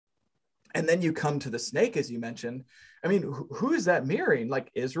And then you come to the snake, as you mentioned. I mean, who is that mirroring?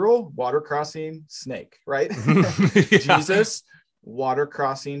 Like Israel, water crossing, snake, right? Yeah. Jesus, water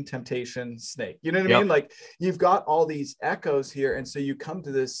crossing, temptation, snake. You know what I mean? Yep. Like you've got all these echoes here. And so you come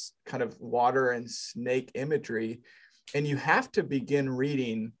to this kind of water and snake imagery, and you have to begin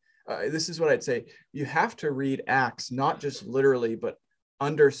reading. This is what I'd say. You have to read Acts, not just literally, but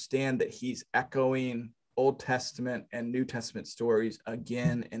understand that he's echoing Old Testament and New Testament stories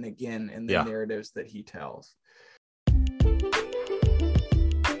again and again in the narratives that he tells.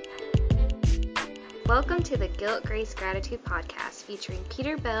 Welcome to the Guilt, Grace, Gratitude podcast featuring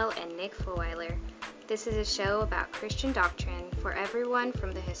Peter Bell and Nick Fulweiler. This is a show about Christian doctrine for everyone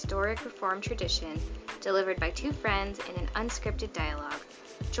from the historic Reformed tradition, delivered by two friends in an unscripted dialogue.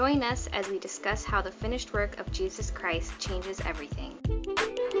 Join us as we discuss how the finished work of Jesus Christ changes everything.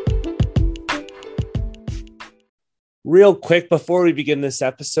 Real quick, before we begin this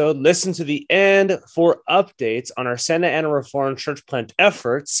episode, listen to the end for updates on our Santa Ana Reformed Church Plant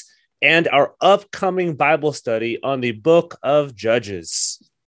efforts and our upcoming Bible study on the Book of Judges.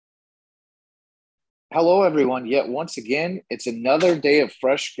 Hello, everyone. Yet once again, it's another day of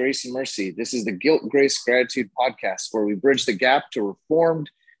fresh grace and mercy. This is the Guilt, Grace, Gratitude podcast, where we bridge the gap to Reformed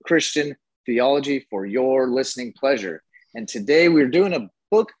Christian theology for your listening pleasure. And today we're doing a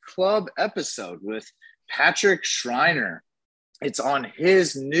book club episode with Patrick Schreiner. It's on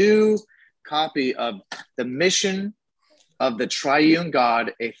his new copy of The Mission of the Triune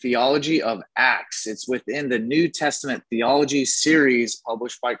God, a Theology of Acts. It's within the New Testament Theology series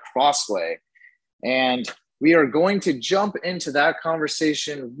published by Crossway. And we are going to jump into that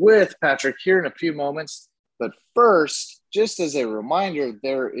conversation with Patrick here in a few moments. But first, just as a reminder,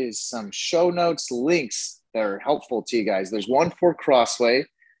 there is some show notes links that are helpful to you guys. There's one for Crossway.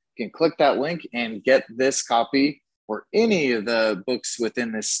 You can click that link and get this copy or any of the books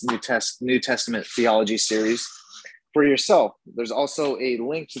within this New Testament theology series for yourself. There's also a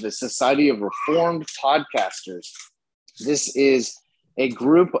link to the Society of Reformed Podcasters. This is a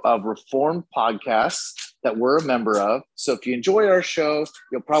group of Reformed podcasts that we're a member of. So if you enjoy our show,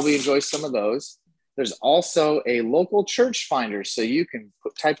 you'll probably enjoy some of those. There's also a local church finder. So you can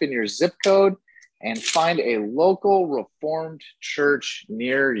type in your zip code and find a local Reformed church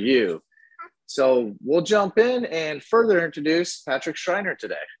near you. So we'll jump in and further introduce Patrick Schreiner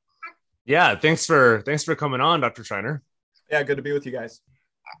today. Yeah, thanks for coming on, Dr. Schreiner. Yeah, good to be with you guys.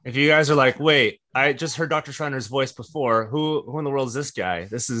 If you guys are like, wait, I just heard Dr. Schreiner's voice before. Who in the world is this guy?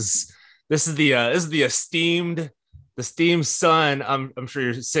 This is the esteemed son. I'm sure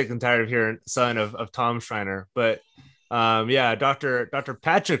you're sick and tired of hearing son of Tom Schreiner, but Dr.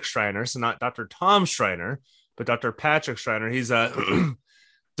 Patrick Schreiner, so not Dr. Tom Schreiner, but Dr. Patrick Schreiner. He's a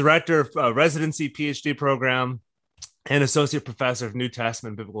director of Residency PhD program and associate professor of New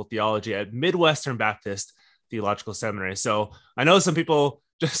Testament biblical theology at Midwestern Baptist Theological Seminary. So I know some people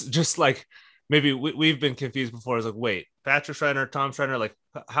just like maybe we've been confused before. It's like, wait, Patrick Schreiner, Tom Schreiner, like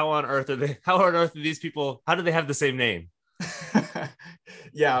how on earth are these people? How do they have the same name?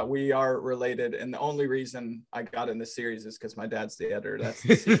 Yeah, we are related. And the only reason I got in this series is because my dad's the editor. That's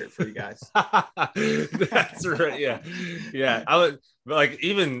the secret for you guys. That's right. Yeah. I would like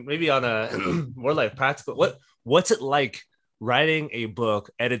even maybe on a more like practical. What's it like writing a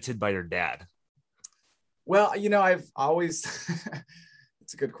book edited by your dad? Well, I've always,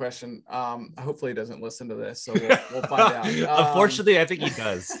 it's a good question. Hopefully he doesn't listen to this, so we'll find out. Unfortunately, I think he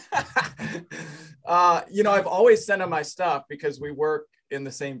does. I've always sent him my stuff because we work in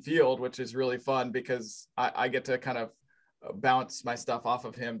the same field, which is really fun because I get to kind of bounce my stuff off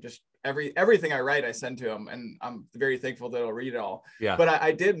of him. Just everything I write, I send to him, and I'm very thankful that he'll read it all. Yeah. But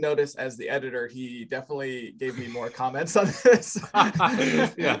I did notice as the editor, he definitely gave me more comments on this.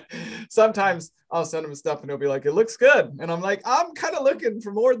 Yeah. Sometimes I'll send him stuff and he'll be like, it looks good. And I'm like, I'm kind of looking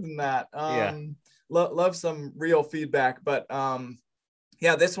for more than that. Love some real feedback, but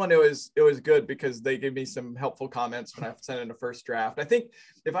this one, it was good because they gave me some helpful comments when I sent in a first draft. I think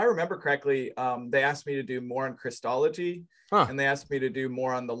if I remember correctly, they asked me to do more on Christology. And they asked me to do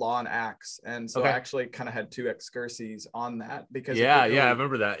more on the law and Acts. And so I actually kind of had two excurses on that because I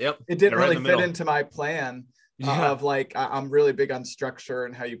remember that. Yep. It didn't really fit into my plan of like, I'm really big on structure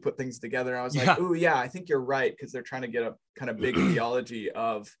and how you put things together. And I was like, oh yeah, I think you're right. Cause they're trying to get a kind of big theology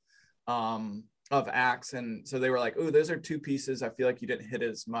of Acts. And so they were like, oh, those are two pieces I feel like you didn't hit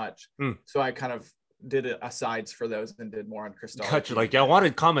as much. So I kind of did asides for those and did more on Christology. Gotcha. Like, I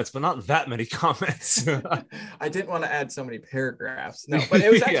wanted comments, but not that many comments. I didn't want to add so many paragraphs. No, but it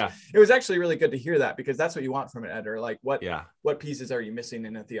was actually really good to hear that because that's what you want from an editor. Like what pieces are you missing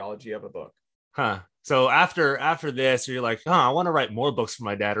in a theology of a book? Huh. So after this, you're like, I want to write more books for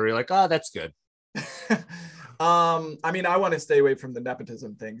my dad, or you're like, oh, that's good. I mean, I want to stay away from the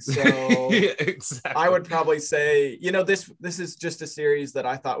nepotism thing. So yeah, exactly. I would probably say, this is just a series that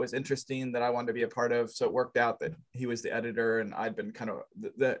I thought was interesting that I wanted to be a part of. So it worked out that he was the editor, and I'd been kind of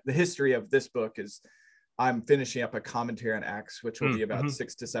the history of this book is I'm finishing up a commentary on Acts, which will be about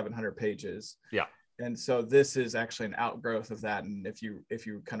 600 to 700 pages. Yeah. And so this is actually an outgrowth of that. And if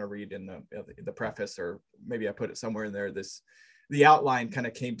you kind of read in the preface, or maybe I put it somewhere in there, the outline kind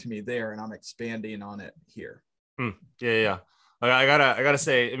of came to me there, and I'm expanding on it here. Yeah. I gotta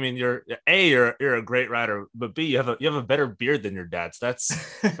say, I mean, you're a great writer, but B, you have a better beard than your dad's. That's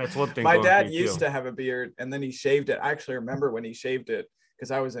one thing. My dad used to have a beard, and then he shaved it. I actually remember when he shaved it, because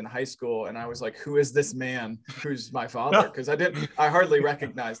I was in high school, and I was like, who is this man who's my father? Because I hardly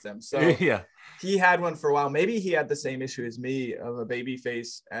recognized him. So yeah, he had one for a while. Maybe he had the same issue as me of a baby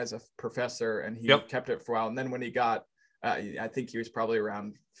face as a professor, and he kept it for a while. And then when he got, I think he was probably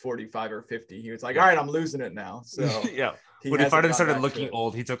around 45 or 50. He was like, all right, I'm losing it now. So yeah. When he finally started looking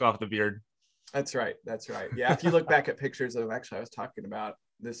old, he took off the beard. That's right. Yeah. If you look back at pictures of him, actually, I was talking about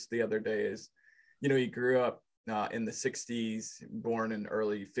this the other day, is, he grew up in the 60s, born in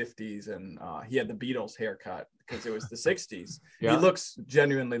early 50s, and he had the Beatles haircut because it was the 60s. Yeah. He looks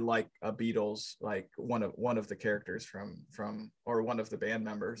genuinely like a Beatles, like one of the characters from or one of the band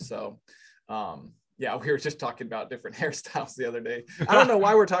members. So yeah, we were just talking about different hairstyles the other day. I don't know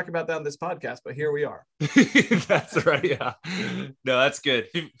why we're talking about that on this podcast, but here we are. That's right. Yeah. No, that's good.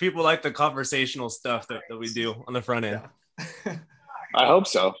 People like the conversational stuff that we do on the front end. Yeah. I hope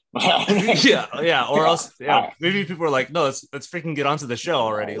so. yeah. Or else, maybe people are like, no, let's freaking get onto the show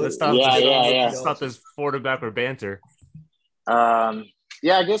already. Let's stop. Stop this forward backward banter. I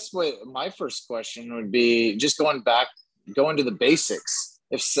guess my first question would be just going to the basics.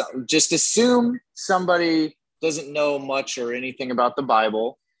 Just assume somebody doesn't know much or anything about the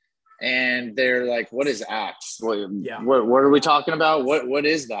Bible, and they're like, what is Acts? What are we talking about? What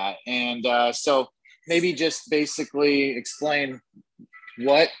is that? And so maybe just basically explain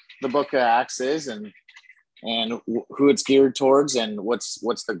what the book of Acts is, and who it's geared towards, and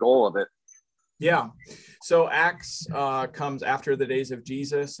what's the goal of it. Yeah. So Acts comes after the days of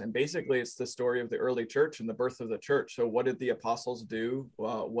Jesus, and basically it's the story of the early church and the birth of the church. So what did the apostles do?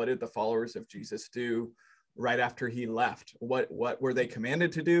 What did the followers of Jesus do right after he left? What were they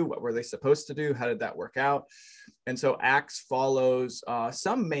commanded to do? What were they supposed to do? How did that work out? And so Acts follows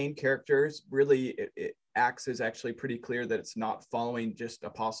some main characters. Really, Acts is actually pretty clear that it's not following just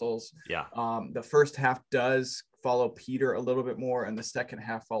apostles. Yeah. The first half does follow Peter a little bit more, and the second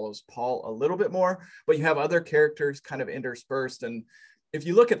half follows Paul a little bit more, but you have other characters kind of interspersed. And if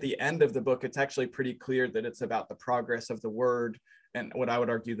you look at the end of the book, it's actually pretty clear that it's about the progress of the word and what I would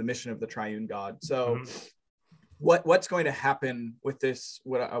argue the mission of the Triune God. So what's going to happen with this?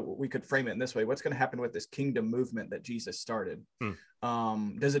 We could frame it in this way. What's going to happen with this kingdom movement that Jesus started?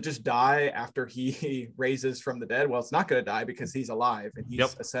 Does it just die after he raises from the dead? Well, it's not going to die because he's alive and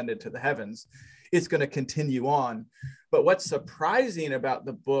he's ascended to the heavens. It's going to continue on. But what's surprising about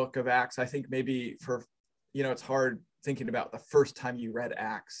the book of Acts, I think maybe for, it's hard thinking about the first time you read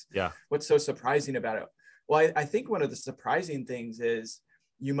Acts. Yeah. What's so surprising about it? Well, I think one of the surprising things is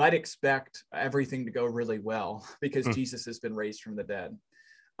you might expect everything to go really well because Jesus has been raised from the dead.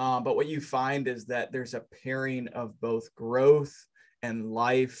 But what you find is that there's a pairing of both growth and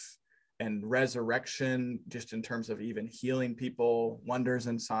life and resurrection, just in terms of even healing people, wonders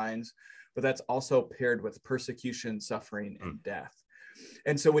and signs, but that's also paired with persecution, suffering, and death.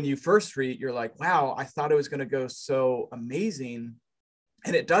 And so when you first read, you're like, wow, I thought it was going to go so amazing.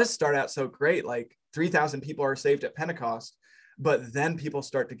 And it does start out so great, like 3,000 people are saved at Pentecost, but then people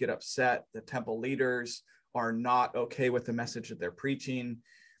start to get upset. The temple leaders are not okay with the message that they're preaching.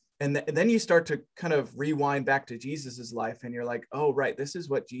 And then you start to kind of rewind back to Jesus's life, and you're like, oh, right, this is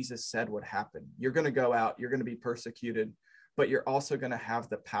what Jesus said would happen. You're going to go out, you're going to be persecuted, but you're also going to have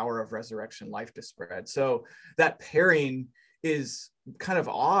the power of resurrection life to spread. So that pairing is kind of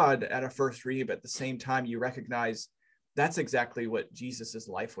odd at a first read, but at the same time, you recognize that's exactly what Jesus's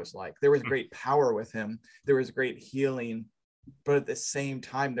life was like. There was great power with him. There was great healing, but at the same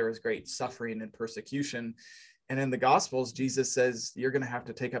time, there was great suffering and persecution. And in the Gospels, Jesus says, you're going to have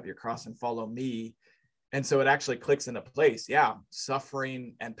to take up your cross and follow me. And so it actually clicks into place. Yeah,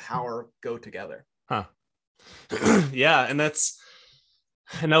 suffering and power go together. Huh. Yeah, and that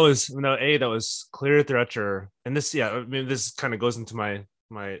was clear throughout this kind of goes into my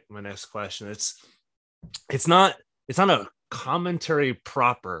next question. It's not a commentary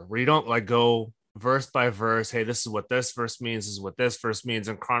proper, where you don't like go verse by verse, hey, this is what this verse means, this is what this verse means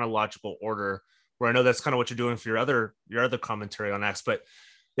in chronological order, where I know that's kind of what you're doing for your other commentary on Acts. But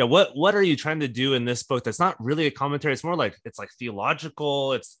yeah, what are you trying to do in this book that's not really a commentary? It's more like, it's like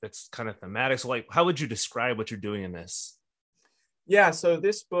theological, it's kind of thematic. So like, how would you describe what you're doing in this? Yeah, so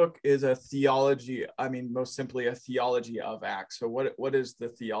this book is a theology, most simply a theology of Acts. So what is the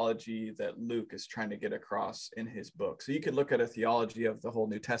theology that Luke is trying to get across in his book? So you could look at a theology of the whole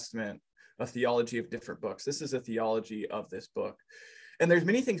New Testament, a theology of different books. This is a theology of this book. And there's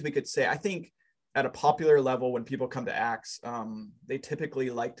many things we could say. I think at a popular level, when people come to Acts, they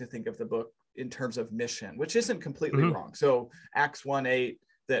typically like to think of the book in terms of mission, which isn't completely wrong. So Acts 1:8,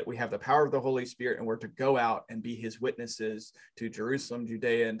 that we have the power of the Holy Spirit and we're to go out and be his witnesses to Jerusalem,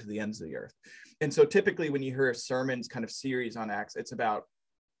 Judea, and to the ends of the earth. And so typically when you hear a sermons kind of series on Acts, it's about,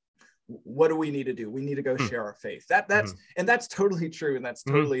 what do we need to do? We need to go share our faith. And that's totally true. And that's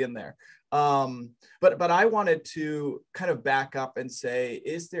totally in there. But I wanted to kind of back up and say,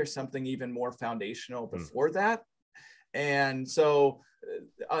 is there something even more foundational before that? And so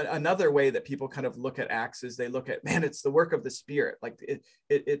another way that people kind of look at Acts is they look at, man, it's the work of the Spirit. Like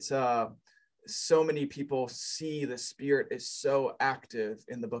it's so many people see the Spirit is so active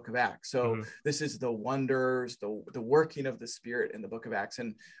in the book of Acts. So this is the wonders, the working of the Spirit in the book of Acts.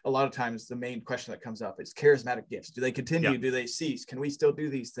 And a lot of times the main question that comes up is charismatic gifts. Do they continue? Do they cease? Can we still do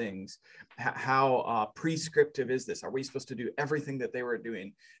these things? How prescriptive is this? Are we supposed to do everything that they were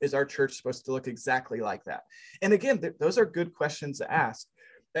doing? Is our church supposed to look exactly like that? And again, those are good questions to ask.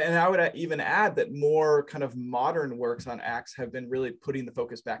 And I would even add that more kind of modern works on Acts have been really putting the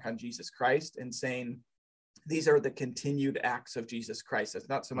focus back on Jesus Christ and saying, these are the continued acts of Jesus Christ. It's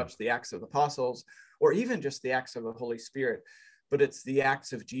not so much the acts of the apostles or even just the acts of the Holy Spirit, but it's the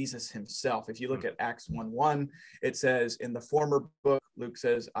acts of Jesus himself. If you look at Acts 1:1, it says in the former book, Luke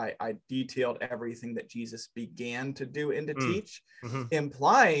says, I detailed everything that Jesus began to do and to teach,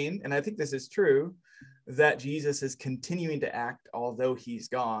 implying, and I think this is true, that Jesus is continuing to act, although he's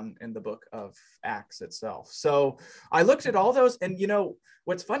gone, in the book of Acts itself. So I looked at all those, and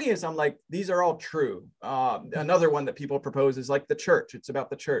what's funny is I'm like, these are all true. Another one that people propose is like the church. It's about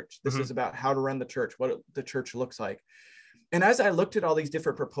the church. This is about how to run the church, what the church looks like. And as I looked at all these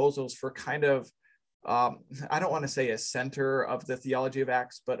different proposals for kind of, I don't want to say a center of the theology of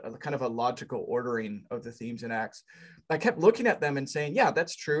Acts, but a kind of a logical ordering of the themes in Acts, I kept looking at them and saying, yeah,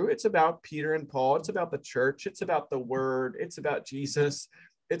 that's true. It's about Peter and Paul. It's about the church. It's about the word. It's about Jesus.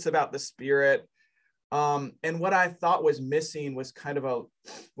 It's about the Spirit. And what I thought was missing was kind of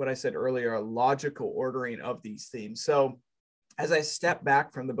what I said earlier, a logical ordering of these themes. So as I step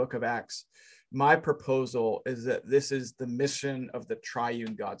back from the book of Acts, my proposal is that this is the mission of the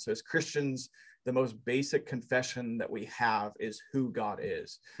triune God. So as Christians, the most basic confession that we have is who God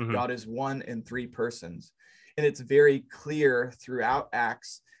is. God is one in three persons. And it's very clear throughout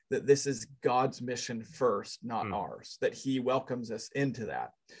Acts that this is God's mission first, not ours, that he welcomes us into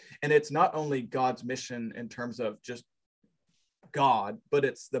that. And it's not only God's mission in terms of just God, but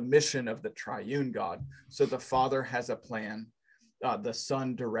it's the mission of the triune God. So the Father has a plan. The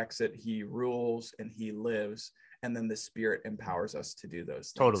Son directs it. He rules and he lives. And then the Spirit empowers us to do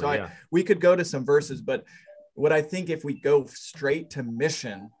those things. Totally, we could go to some verses, but what I think if we go straight to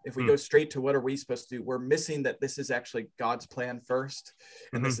mission, if we go straight to what are we supposed to do, we're missing that this is actually God's plan first.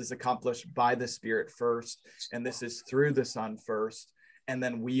 And this is accomplished by the Spirit first. And this is through the Son first. And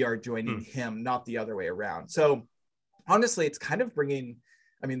then we are joining him, not the other way around. So honestly, it's kind of bringing,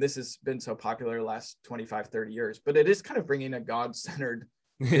 this has been so popular the last 25, 30 years, but it is kind of bringing a God-centered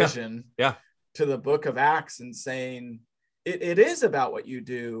vision to the book of Acts and saying it is about what you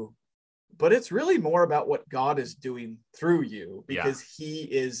do, but it's really more about what God is doing through you, because he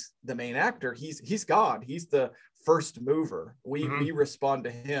is the main actor. He's God. He's the first mover. We respond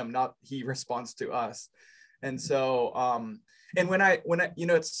to him, not he responds to us. And so, and when I,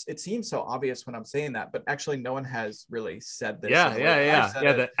 it seems so obvious when I'm saying that, but actually no one has really said this.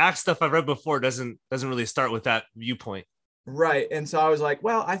 The Acts stuff I've read before doesn't really start with that viewpoint. Right. And so I was like,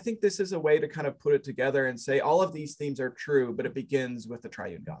 well, I think this is a way to kind of put it together and say all of these themes are true, but it begins with the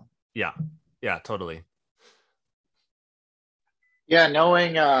triune God. Yeah, totally. Yeah,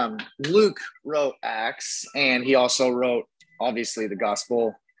 knowing Luke wrote Acts, and he also wrote, obviously, the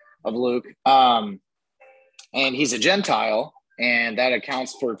Gospel of Luke. And he's a Gentile, and that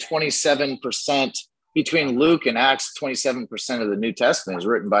accounts for 27% between Luke and Acts. 27% of the New Testament is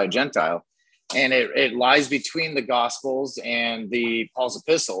written by a Gentile. And it lies between the Gospels and the Paul's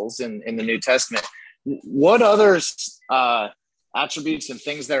epistles in the New Testament. What others attributes and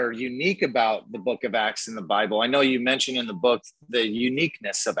things that are unique about the book of Acts in the Bible? I know you mentioned in the book the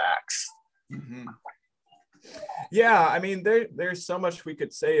uniqueness of Acts. Mm-hmm. Yeah, I mean, there's so much we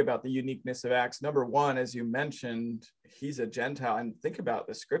could say about the uniqueness of Acts. Number one, as you mentioned, he's a Gentile, and think about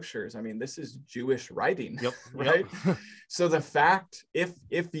the scriptures. I mean, this is Jewish writing, right? Yep. So the fact, if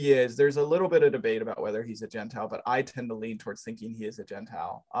he is, there's a little bit of debate about whether he's a Gentile, but I tend to lean towards thinking he is a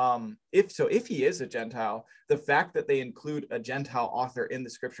Gentile. If he is a Gentile, the fact that they include a Gentile author in the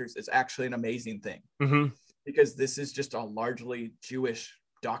scriptures is actually an amazing thing, Mm-hmm. because this is just a largely Jewish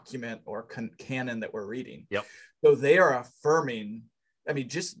document or canon that we're reading. Yep. So they are affirming. I mean,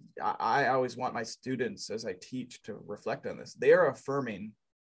 I always want my students, as I teach, to reflect on this. They are affirming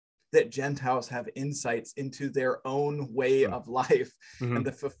that Gentiles have insights into their own way of life and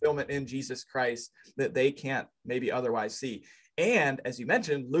the fulfillment in Jesus Christ that they can't maybe otherwise see. And as you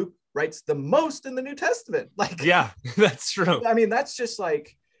mentioned, Luke writes the most in the New Testament. Yeah, that's true. I mean, that's just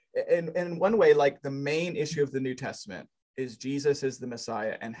like, in one way, like the main issue of the New Testament is Jesus is the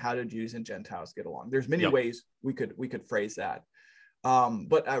Messiah, and how do Jews and Gentiles get along? There's many ways we could phrase that.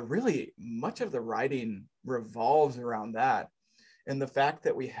 But really much of the writing revolves around that. And the fact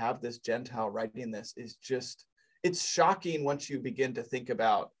that we have this Gentile writing this is just, it's shocking once you begin to think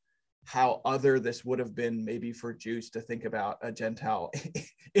about how other this would have been maybe for Jews to think about a Gentile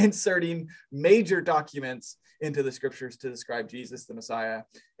inserting major documents into the scriptures to describe Jesus, the Messiah,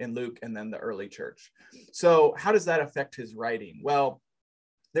 in Luke, and then the early church. So how does that affect his writing? Well,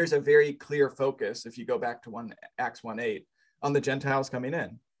 there's a very clear focus, if you go back to Acts 1:8, on the Gentiles coming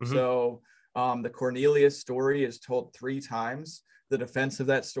in. Mm-hmm. So the Cornelius story is told 3 times. The defense of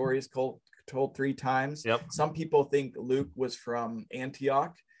that story is told 3 times. Yep. Some people think Luke was from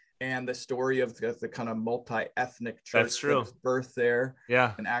Antioch, and the story of the kind of multi-ethnic church that was birthed there.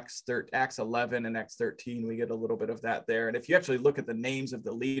 Yeah. In Acts 11 and Acts 13, we get a little bit of that there. And if you actually look at the names of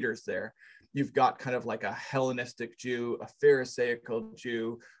the leaders there, you've got kind of like a Hellenistic Jew, a Pharisaical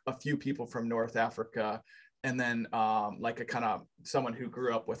Jew, a few people from North Africa, and then like a kind of someone who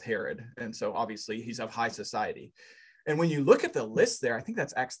grew up with Herod. And so obviously he's of high society. And when you look at the list there, I think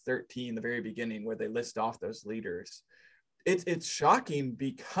that's Acts 13, the very beginning, where they list off those leaders. It's shocking,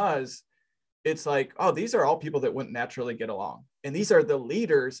 because it's like, oh, these are all people that wouldn't naturally get along. And these are the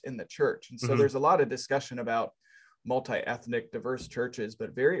leaders in the church. And so there's a lot of discussion about multi-ethnic, diverse churches.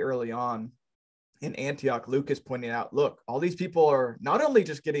 But very early on in Antioch, Luke is pointing out, look, all these people are not only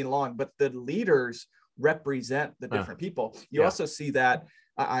just getting along, but the leaders represent the different people. You also see that,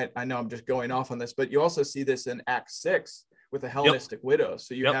 I know I'm just going off on this, but you also see this in Acts 6 with the Hellenistic widows.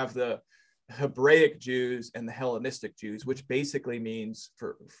 So you have the Hebraic Jews and the Hellenistic Jews, which basically means,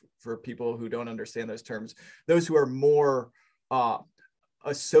 for people who don't understand those terms, those who are more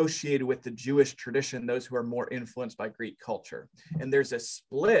associated with the Jewish tradition, those who are more influenced by Greek culture. And there's a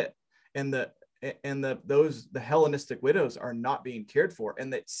split, and the Hellenistic widows are not being cared for.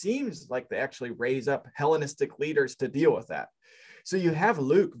 And it seems like they actually raise up Hellenistic leaders to deal with that. So you have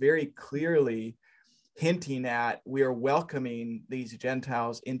Luke very clearly hinting at, we are welcoming these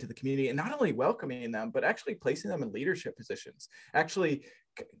Gentiles into the community, and not only welcoming them, but actually placing them in leadership positions, actually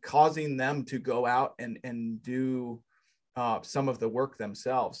causing them to go out and do some of the work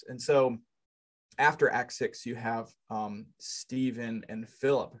themselves. And so after Acts 6, you have Stephen and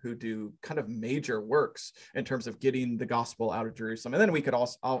Philip, who do kind of major works in terms of getting the gospel out of Jerusalem. And then we could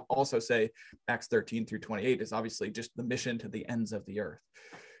also say Acts 13 through 28 is obviously just the mission to the ends of the earth.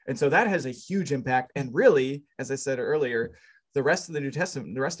 And so that has a huge impact. And really, as I said earlier, the rest of the New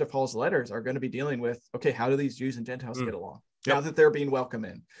Testament, the rest of Paul's letters are going to be dealing with, okay, how do these Jews and Gentiles get along now that they're being welcomed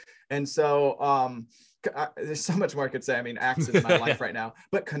in? And so there's so much more I could say. I mean, Acts is my life right now,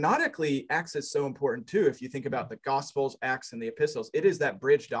 but canonically, Acts is so important too. If you think about the Gospels, Acts, and the epistles, it is that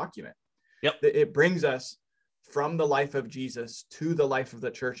bridge document. It brings us from the life of Jesus to the life of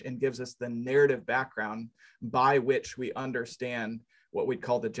the church and gives us the narrative background by which we understand what we'd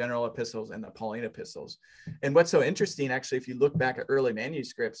call the general epistles and the Pauline epistles. And what's so interesting, actually, if you look back at early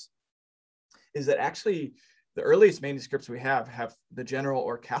manuscripts, is that actually the earliest manuscripts we have the general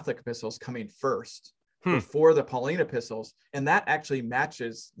or Catholic epistles coming first before the Pauline epistles. And that actually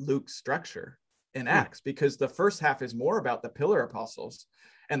matches Luke's structure in Acts, because the first half is more about the pillar apostles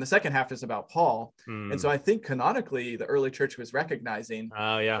and the second half is about Paul. And so I think canonically the early church was recognizing,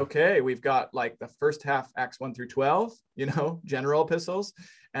 okay, we've got like the first half, Acts 1 through 12, general epistles,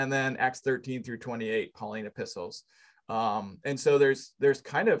 and then Acts 13 through 28, Pauline epistles. And so there's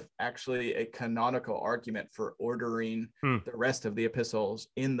kind of actually a canonical argument for ordering the rest of the epistles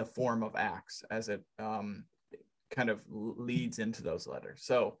in the form of Acts, as it kind of leads into those letters.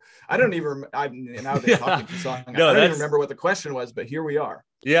 So I don't even, now they're talking for so long, No, I don't even remember what the question was, but here we are.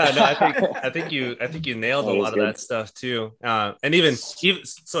 Yeah, no, I think you nailed a lot of that stuff too. And even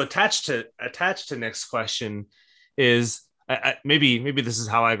so, attached to Nick's question is maybe this is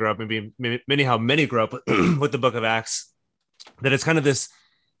how I grew up. Maybe how many grew up with the Book of Acts. That it's kind of this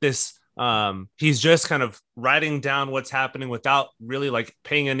he's just kind of writing down what's happening without really like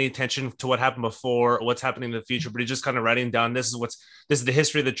paying any attention to what happened before or what's happening in the future, but he's just kind of writing down this is the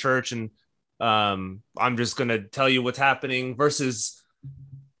history of the church, and I'm just going to tell you what's happening, versus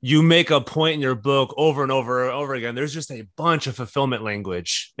you make a point in your book over and over and over again. There's just a bunch of fulfillment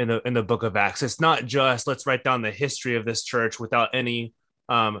language in the Book of Acts. It's not just let's write down the history of this church without any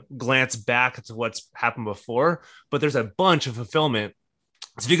glance back to what's happened before, but there's a bunch of fulfillment.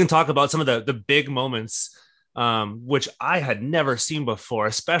 So if you can talk about some of the big moments, which I had never seen before,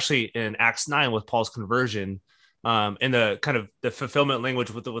 especially in Acts 9 with Paul's conversion, and the kind of the fulfillment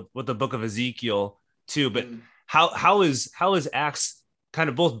language with the book of Ezekiel too. But how is Acts kind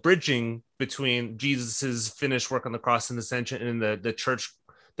of both bridging between Jesus's finished work on the cross and ascension, and the church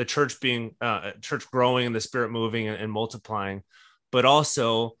being church growing and the Spirit moving and multiplying, but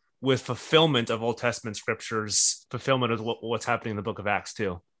also with fulfillment of Old Testament scriptures, fulfillment of what's happening in the book of Acts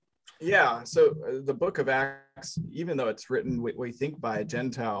too. Yeah. So the book of Acts, even though it's written, we think by a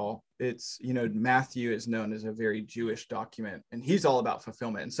Gentile, it's, Matthew is known as a very Jewish document, and he's all about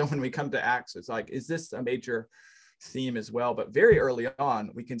fulfillment. And so when we come to Acts, it's like, is this a major theme as well? But very early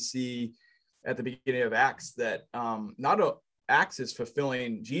on, we can see at the beginning of Acts that Acts is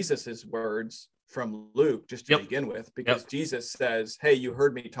fulfilling Jesus's words from Luke, just to begin with, because Jesus says, hey, you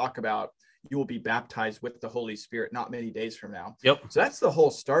heard me talk about you will be baptized with the Holy Spirit not many days from now. So that's the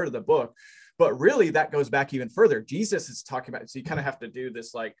whole start of the book. But really, that goes back even further. Jesus is talking about it. So you kind of have to do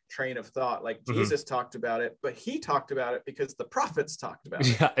this like train of thought. Like Jesus talked about it, but he talked about it because the prophets talked about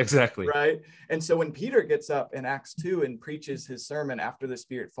it. Yeah, exactly. Right. And so when Peter gets up in Acts 2 and preaches his sermon after the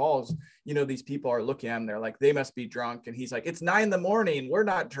Spirit falls, these people are looking at him. They're like, they must be drunk. And he's like, it's 9 a.m. We're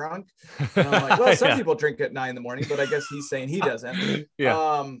not drunk. And I'm like, well, some people drink at 9 a.m, but I guess he's saying he doesn't.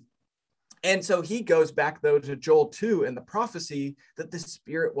 And so he goes back, though, to Joel 2 and the prophecy that the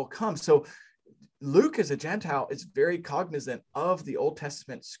Spirit will come. So Luke, as a Gentile, is very cognizant of the Old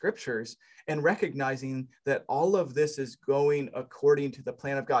Testament scriptures and recognizing that all of this is going according to the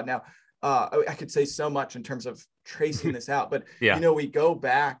plan of God. Now, I could say so much in terms of tracing this out, but, we go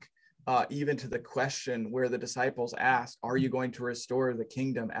back even to the question where the disciples asked, are you going to restore the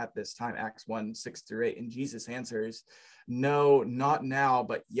kingdom at this time? Acts 1, 6-8. And Jesus answers, no, not now,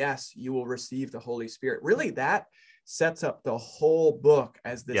 but yes, you will receive the Holy Spirit. Really, that sets up the whole book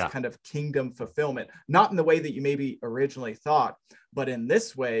as this kind of kingdom fulfillment, not in the way that you maybe originally thought, but in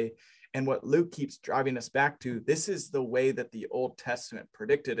this way. And what Luke keeps driving us back to, this is the way that the Old Testament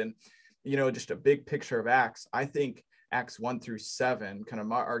predicted. And, just a big picture of Acts, I think Acts 1-7, kind of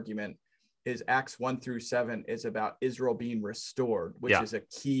my argument is Acts 1-7 is about Israel being restored, which is a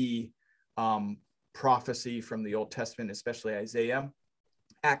key prophecy from the Old Testament, especially Isaiah.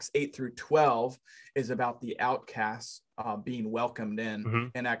 Acts 8-12 is about the outcasts being welcomed in,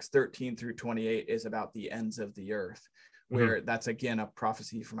 and Acts 13-28 is about the ends of the earth, where that's again a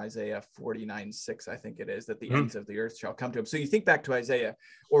prophecy from Isaiah 49:6, I think it is, that the ends of the earth shall come to him. So you think back to Isaiah,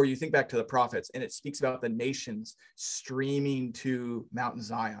 or you think back to the prophets, and it speaks about the nations streaming to Mount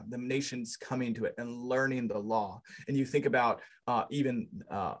Zion, the nations coming to it and learning the law. And you think about even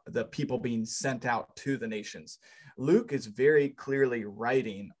the people being sent out to the nations. Luke is very clearly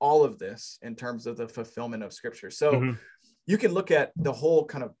writing all of this in terms of the fulfillment of scripture. So you can look at the whole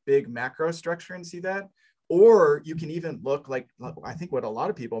kind of big macro structure and see that. Or you can even look like, I think what a lot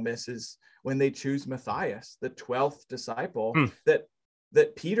of people miss is when they choose Matthias, the 12th disciple,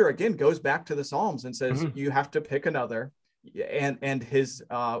 that Peter again goes back to the Psalms and says, you have to pick another, and his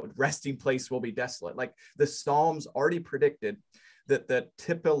resting place will be desolate. Like the Psalms already predicted that the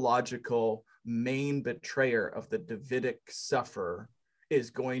typological main betrayer of the Davidic sufferer is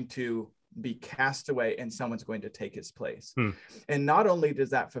going to be cast away and someone's going to take his place. And not only does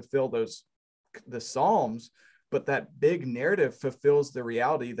that fulfill the Psalms, but that big narrative fulfills the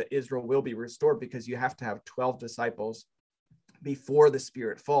reality that Israel will be restored, because you have to have 12 disciples before the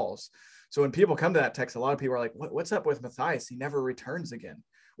Spirit falls. So when people come to that text, a lot of people are like, what's up with Matthias? He never returns again.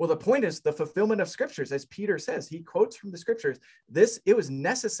 Well, the point is the fulfillment of scriptures, as Peter says, he quotes from the scriptures. It was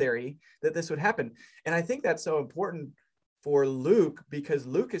necessary that this would happen. And I think that's so important for Luke, because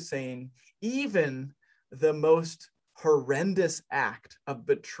Luke is saying even the most horrendous act of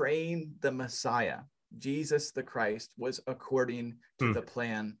betraying the Messiah, Jesus the Christ, was according to the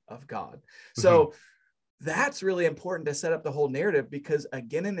plan of God. So that's really important to set up the whole narrative, because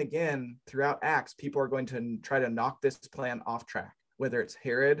again and again throughout Acts, people are going to try to knock this plan off track, whether it's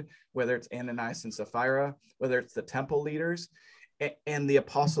Herod, whether it's Ananias and Sapphira, whether it's the temple leaders. And the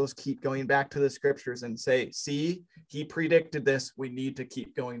apostles keep going back to the scriptures and say, see, he predicted this. We need to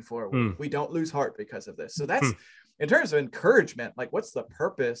keep going forward. We don't lose heart because of this. So that's in terms of encouragement, like what's the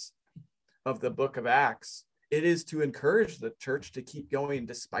purpose of the book of Acts? It is to encourage the church to keep going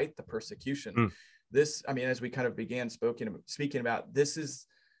despite the persecution. This, I mean, as we kind of began speaking about, this is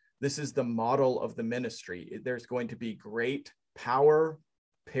the model of the ministry. There's going to be great power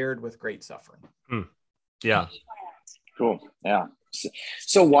paired with great suffering. Yeah. Cool. Yeah.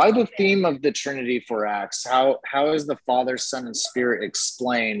 So why the theme of the Trinity for Acts? How is the Father, Son, and Spirit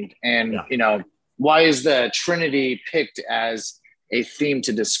explained? And, why is the Trinity picked as a theme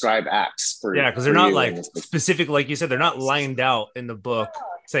to describe Acts? Because they're not like specific, like you said, they're not lined out in the book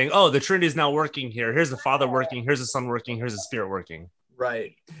saying, oh, the Trinity is now working here. Here's the Father working. Here's the Son working. Here's the Spirit working.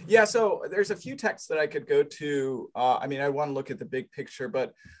 Right. Yeah. So there's a few texts that I could go to. I want to look at the big picture,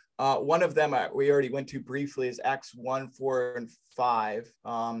 but one of them we already went to briefly is Acts 1, 4, and 5.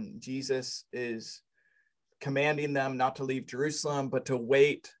 Jesus is commanding them not to leave Jerusalem, but to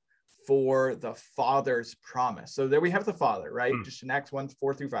wait for the Father's promise. So there we have the Father, right? Just in Acts 1,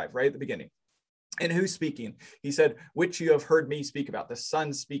 4 through 5, right at the beginning. And who's speaking? He said, which you have heard me speak about, the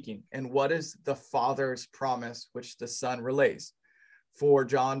Son speaking. And what is the Father's promise, which the Son relays? For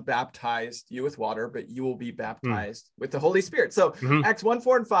John baptized you with water, but you will be baptized with the Holy Spirit. So Acts 1,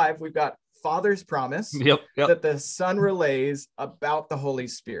 4, and 5, we've got Father's promise that the Son relays about the Holy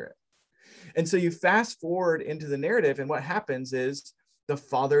Spirit. And so you fast forward into the narrative, and what happens is the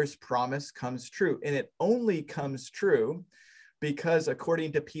Father's promise comes true. And it only comes true because,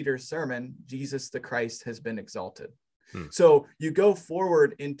 according to Peter's sermon, Jesus the Christ has been exalted. So you go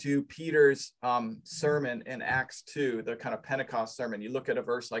forward into Peter's sermon in Acts 2, the kind of Pentecost sermon. You look at a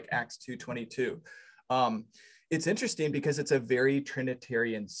verse like Acts 2:22. It's interesting because it's a very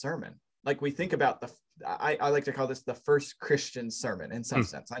Trinitarian sermon. Like we think about I like to call this the first Christian sermon in some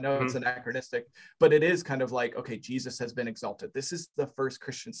sense. I know it's anachronistic, but it is kind of like, okay, Jesus has been exalted. This is the first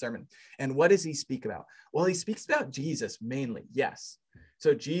Christian sermon. And what does he speak about? Well, he speaks about Jesus mainly. Yes.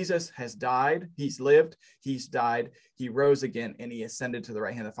 So Jesus has died, he's lived, he's died, he rose again, and he ascended to the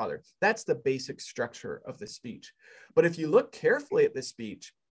right hand of the Father. That's the basic structure of the speech. But if you look carefully at this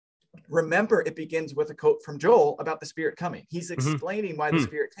speech, remember it begins with a quote from Joel about the Spirit coming. He's explaining why the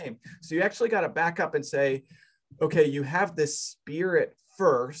Spirit came. So you actually got to back up and say, okay, you have the Spirit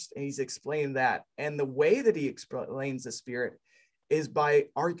first, and he's explaining that. And the way that he explains the Spirit is by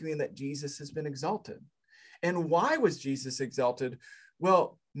arguing that Jesus has been exalted. And why was Jesus exalted?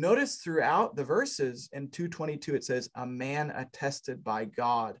 Well, notice throughout the verses in 2:22, it says, a man attested by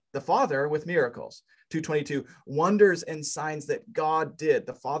God, the Father, with miracles. 2:22, wonders and signs that God did,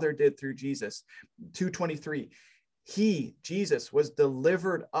 the Father did through Jesus. 2:23, he, Jesus, was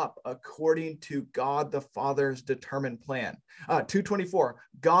delivered up according to God the Father's determined plan. 2:24,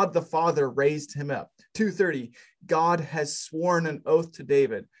 God the Father raised him up. 2:30, God has sworn an oath to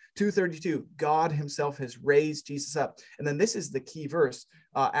David. 2:32, God himself has raised Jesus up. And then this is the key verse,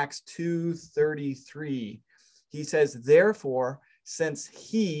 Acts 2:33. He says, therefore, since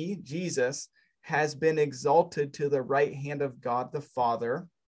he, Jesus, has been exalted to the right hand of God the Father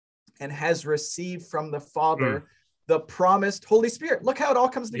and has received from the Father the promised Holy Spirit. Look how it all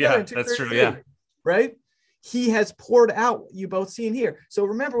comes together in 2:33. That's true, yeah. Right? He has poured out what you both seen here. So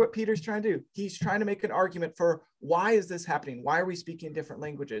remember what Peter's trying to do. He's trying to make an argument for why is this happening? Why are we speaking different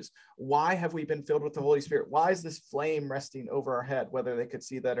languages? Why have we been filled with the Holy Spirit? Why is this flame resting over our head? Whether they could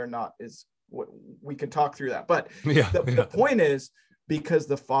see that or not is what we could talk through that. But the point is, because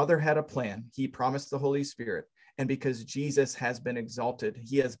the Father had a plan, he promised the Holy Spirit. And because Jesus has been exalted,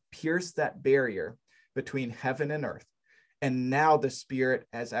 he has pierced that barrier between heaven and earth. And now the Spirit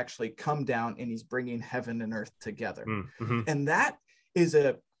has actually come down and he's bringing heaven and earth together. And that is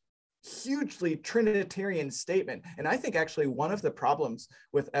a hugely Trinitarian statement. And I think actually one of the problems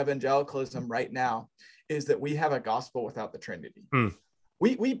with evangelicalism right now is that we have a gospel without the Trinity.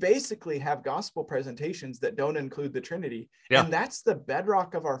 We basically have gospel presentations that don't include the Trinity. And that's the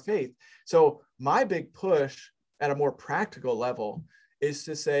bedrock of our faith. So my big push at a more practical level is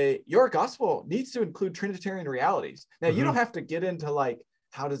to say your gospel needs to include Trinitarian realities. Now, you don't have to get into like,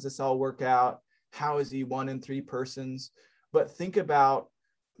 how does this all work out? How is he one in three persons? But think about,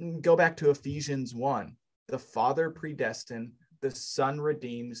 go back to Ephesians 1. The Father predestined, the Son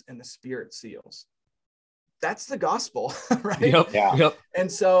redeems, and the Spirit seals. that's the gospel, right? Yep.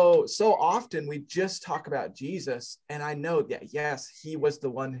 And so often we just talk about Jesus, and I know that, yes, he was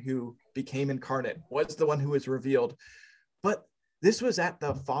the one who became incarnate, was the one who was revealed, but this was at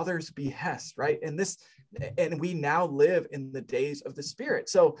the Father's behest, right? And we now live in the days of the Spirit.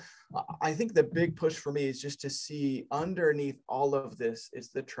 So I think the big push for me is just to see underneath all of this is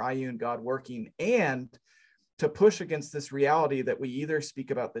the triune God working, and to push against this reality that we either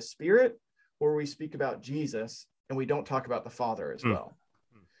speak about the Spirit or we speak about Jesus, and we don't talk about the Father as well.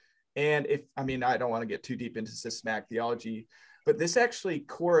 And I don't want to get too deep into systematic theology, but this actually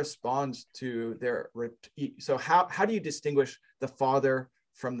corresponds to so how do you distinguish the Father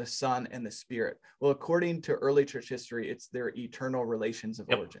from the Son and the Spirit? Well, according to early church history, it's their eternal relations of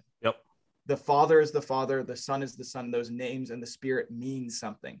origin. Yep. The Father is the Father, the Son is the Son, those names, and the Spirit means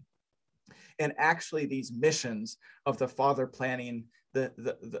something. And actually these missions of the Father planning,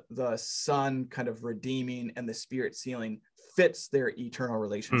 the Son kind of redeeming, and the Spirit sealing fits their eternal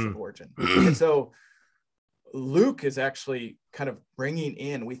relations of origin. And so Luke is actually kind of bringing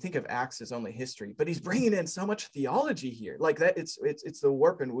in, we think of Acts as only history, but he's bringing in so much theology here, like that. It's the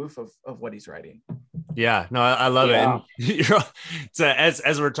warp and woof of what he's writing. Yeah, no, I love it. And so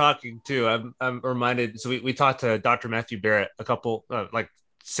as we're talking too, I'm reminded. So we talked to Dr. Matthew Barrett a couple, like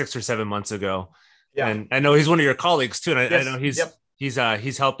 6 or 7 months ago. Yeah. And I know he's one of your colleagues too. And I know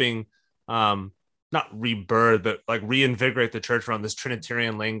he's helping, not rebirth, but like reinvigorate the church around this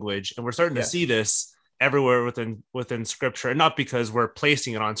Trinitarian language. And we're starting to see this everywhere within Scripture, and not because we're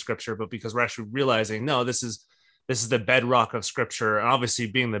placing it on Scripture, but because we're actually realizing, no, this is the bedrock of Scripture, and obviously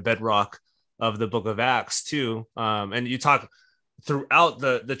being the bedrock of the book of Acts too. And you talk throughout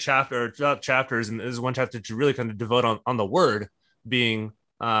the chapters, and there's one chapter to really kind of devote on the Word being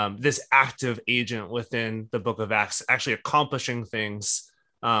this active agent within the book of Acts, actually accomplishing things,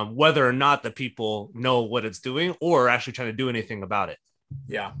 whether or not the people know what it's doing or actually trying to do anything about it.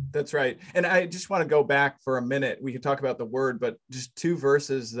 Yeah, that's right. And I just want to go back for a minute. We can talk about the Word, but just 2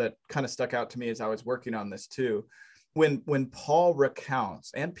 verses that kind of stuck out to me as I was working on this too. When Paul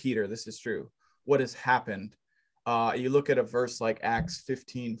recounts, and Peter, this is true, what has happened, you look at a verse like Acts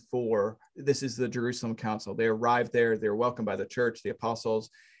 15:4. This is the Jerusalem Council. They arrived there. They were welcomed by the church, the apostles,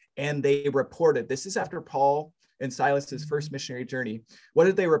 and they reported. This is after Paul and Silas's first missionary journey. What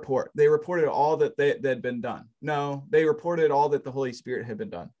did they report? They reported all that had been done. No, they reported all that the Holy Spirit had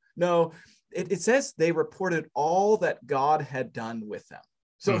been done. No, it says they reported all that God had done with them.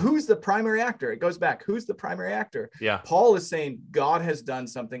 So who's the primary actor? It goes back. Who's the primary actor? Yeah. Paul is saying God has done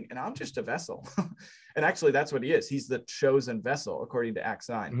something and I'm just a vessel. And actually that's what he is. He's the chosen vessel according to Acts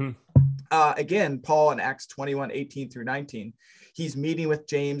 9. Again, Paul in Acts 21:18-19, he's meeting with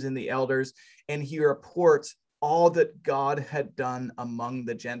James and the elders, and he reports all that God had done among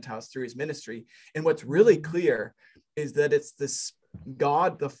the Gentiles through his ministry. And what's really clear is that it's this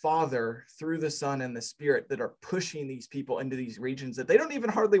God, the Father, through the Son and the Spirit, that are pushing these people into these regions that they don't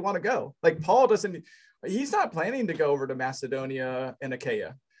even hardly want to go. Like Paul he's not planning to go over to Macedonia and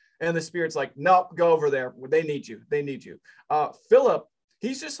Achaia. And the Spirit's like, nope, go over there. They need you. Philip,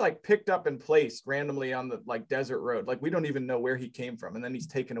 he's just like picked up and placed randomly on the like desert road. Like we don't even know where he came from. And then he's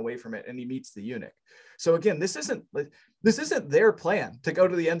taken away from it and he meets the eunuch. So again, this isn't their plan to go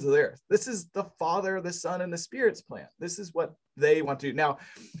to the ends of the earth. This is the Father, the Son, and the Spirit's plan. This is what they want to do. Now,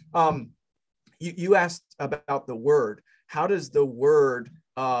 you asked about the Word. How is the Word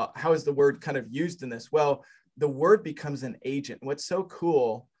kind of used in this? Well, the Word becomes an agent. What's so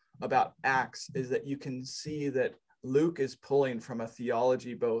cool about Acts is that you can see that Luke is pulling from a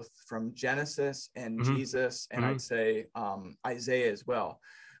theology both from Genesis and Jesus, and I'd say Isaiah as well,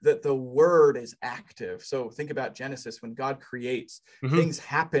 that the Word is active. So think about Genesis. When God creates, things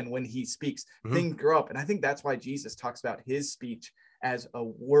happen when he speaks, things grow up. And I think that's why Jesus talks about his speech as a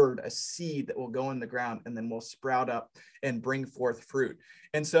word, a seed that will go in the ground and then will sprout up and bring forth fruit.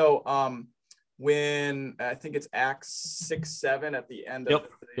 And so when I think it's Acts 6-7 at the end of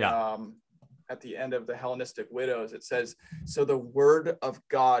at the end of the Hellenistic widows, it says, so the word of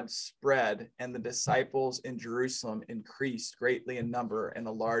God spread and the disciples in Jerusalem increased greatly in number, and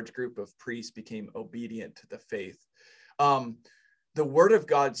a large group of priests became obedient to the faith. The word of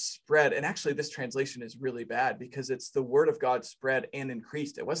God spread, and actually this translation is really bad because it's the word of God spread and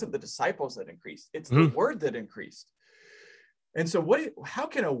increased. It wasn't the disciples that increased, it's the word that increased. And so how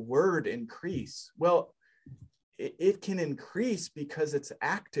can a word increase? Well, it can increase because it's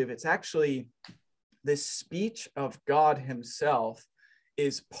active. It's actually this speech of God himself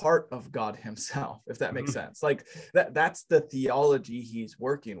is part of God himself, if that makes sense. Like that's the theology he's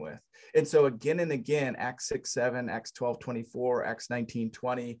working with. And so again and again, Acts 6-7, Acts 12-24, Acts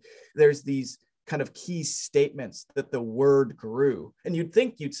 19-20, there's these kind of key statements that the word grew. And you'd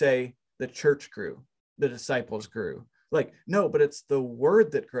think you'd say the church grew, the disciples grew. Like, no, but it's the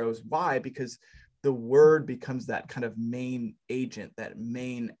word that grows. Why? Because the word becomes that kind of main agent, that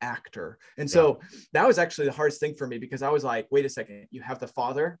main actor. And so that was actually the hardest thing for me, because I was like, wait a second, you have the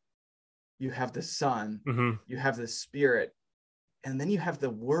Father, you have the Son, you have the Spirit, and then you have the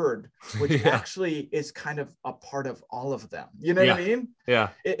Word, which actually is kind of a part of all of them. You know what I mean? Yeah.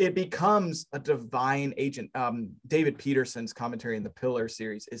 It becomes a divine agent. David Peterson's commentary in the Pillar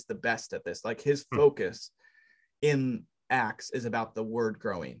series is the best at this. Like, his focus in Acts is about the word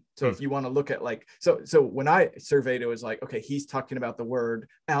growing. So if you want to look at like, so when I surveyed, it was like, okay, he's talking about the word,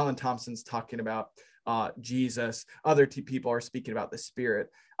 Alan Thompson's talking about Jesus, other people are speaking about the Spirit.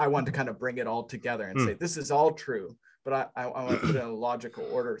 I wanted to kind of bring it all together and say, this is all true, but I want to put it in a logical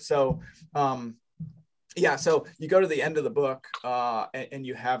order. So so you go to the end of the book and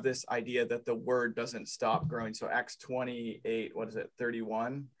you have this idea that the word doesn't stop growing. So Acts 28,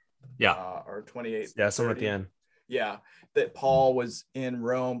 31? Or 28. Yeah, somewhere at the end. Yeah, that Paul was in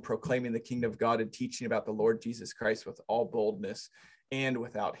Rome proclaiming the kingdom of God and teaching about the Lord Jesus Christ with all boldness and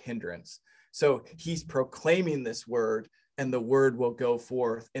without hindrance. So he's proclaiming this word, and the word will go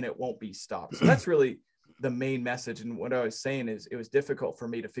forth and it won't be stopped. So that's really the main message. And what I was saying is, it was difficult for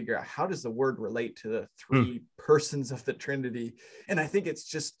me to figure out, how does the word relate to the three persons of the Trinity? And I think it's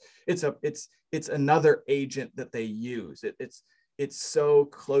just, it's another agent that they use. It's so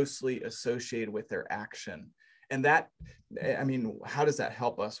closely associated with their action. And that, I mean, how does that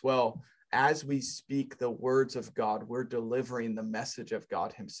help us? Well, as we speak the words of God, we're delivering the message of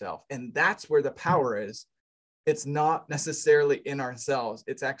God himself. And that's where the power is. It's not necessarily in ourselves.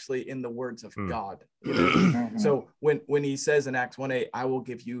 It's actually in the words of God. You know? So when he says in Acts 1:8, I will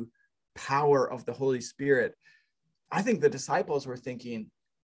give you power of the Holy Spirit, I think the disciples were thinking,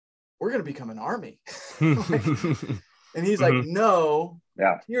 we're going to become an army. And he's like, no,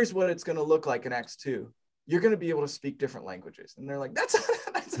 here's what it's going to look like in Acts 2. You're going to be able to speak different languages. And they're like, that's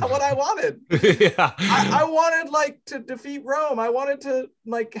not what I wanted. I wanted like to defeat Rome. I wanted to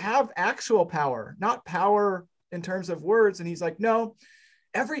like have actual power, not power in terms of words. And he's like, no,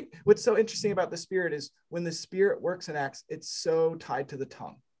 what's so interesting about the Spirit is when the Spirit works in Acts, it's so tied to the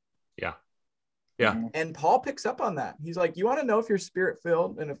tongue. Yeah. And Paul picks up on that. He's like, you want to know if you're Spirit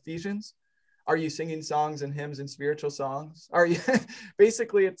filled in Ephesians? Are you singing songs and hymns and spiritual songs? Are you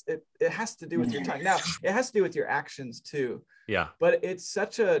basically it has to do with your tongue. Now it has to do with your actions too. Yeah. But it's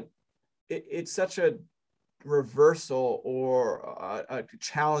such a reversal, or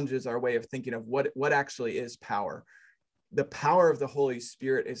challenges our way of thinking of what actually is power. The power of the Holy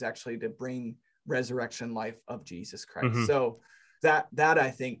Spirit is actually to bring resurrection life of Jesus Christ. So that I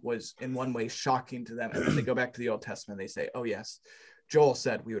think was in one way shocking to them. And then they go back to the Old Testament. They say, oh yes, Joel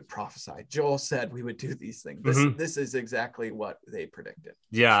said we would prophesy. Joel said we would do these things. This is exactly what they predicted.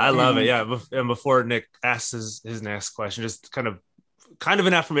 Yeah, I love it. Yeah. And before Nick asks his next question, just kind of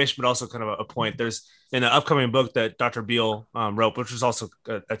an affirmation, but also kind of a point. There's in an upcoming book that Dr. Beale wrote, which was also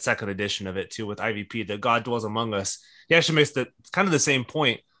a second edition of it too, with IVP, that God dwells among us. He actually makes the same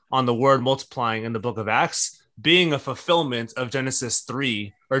point on the word multiplying in the book of Acts being a fulfillment of Genesis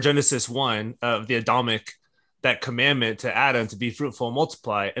 3 or Genesis 1 of the Adamic, that commandment to Adam to be fruitful and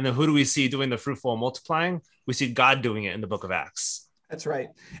multiply. And then who do we see doing the fruitful and multiplying? We see God doing it in the book of Acts. That's right.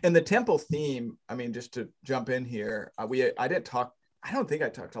 And the temple theme, I mean, just to jump in here, I don't think I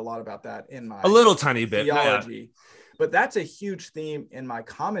talked a lot about that in my a little tiny bit theology, but that's a huge theme in my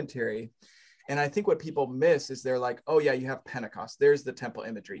commentary. And I think what people miss is they're like, oh yeah, you have Pentecost. There's the temple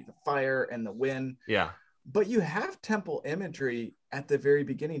imagery, the fire and the wind. Yeah. But you have temple imagery at the very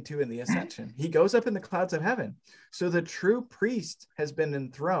beginning too in the ascension. He goes up in the clouds of heaven. So the true priest has been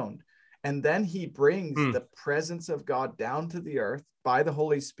enthroned. And then he brings the presence of God down to the earth by the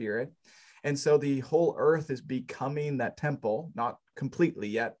Holy Spirit. And so the whole earth is becoming that temple, not completely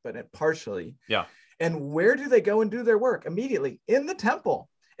yet, but partially. Yeah. And where do they go and do their work? Immediately in the temple.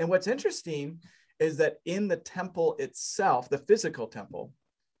 And what's interesting is that in the temple itself, the physical temple,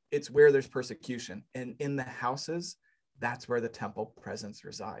 it's where there's persecution. And in the houses, that's where the temple presence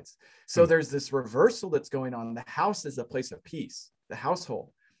resides. So there's this reversal that's going on. The house is a place of peace, the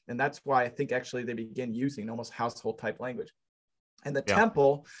household. And that's why I think actually they begin using almost household type language. And the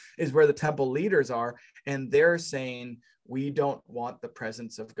temple is where the temple leaders are. And they're saying, we don't want the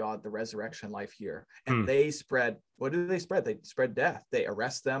presence of God, the resurrection life here. And they spread, what do they spread? They spread death. They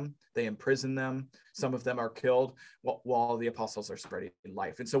arrest them. They imprison them. Some of them are killed while the apostles are spreading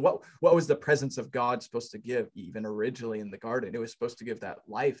life. And so what was the presence of God supposed to give even originally in the garden? It was supposed to give that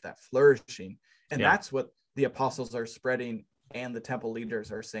life, that flourishing. And that's what the apostles are spreading and the temple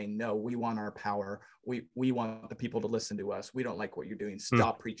leaders are saying, no, we want our power. We want the people to listen to us. We don't like what you're doing.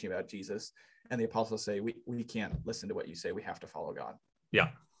 Stop preaching about Jesus. And the apostles say, we can't listen to what you say. We have to follow God. Yeah.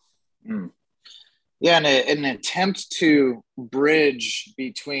 Yeah, and an attempt to bridge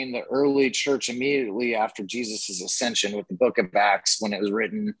between the early church immediately after Jesus' ascension with the book of Acts, when it was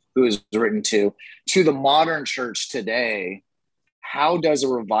written, who it was written to the modern church today. How does a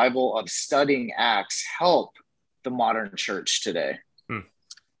revival of studying Acts help the modern church today?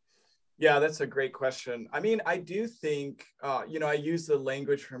 Yeah, that's a great question. I mean, I do think, I use the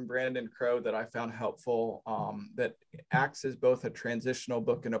language from Brandon Crow that I found helpful, that Acts is both a transitional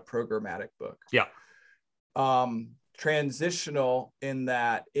book and a programmatic book. Yeah. Transitional in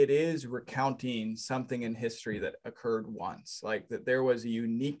that it is recounting something in history that occurred once, like that there was a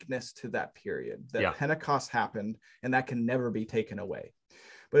uniqueness to that period, that Pentecost happened, and that can never be taken away.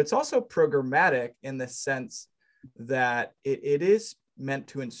 But it's also programmatic in the sense that it is meant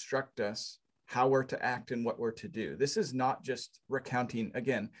to instruct us how we're to act and what we're to do. This is not just recounting.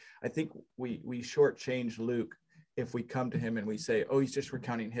 Again, I think we shortchange Luke if we come to him and we say, oh, he's just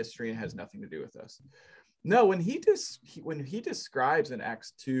recounting history and has nothing to do with us. No, when he describes in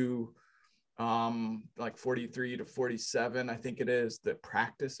Acts 2, like 43 to 47, I think it is, the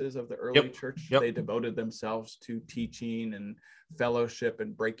practices of the early church. They devoted themselves to teaching and fellowship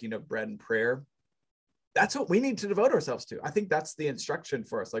and breaking of bread and prayer. That's what we need to devote ourselves to. I think that's the instruction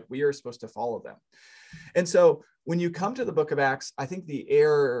for us. Like, we are supposed to follow them. And so when you come to the book of Acts, I think the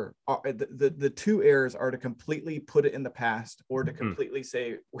error, the two errors are to completely put it in the past, or to completely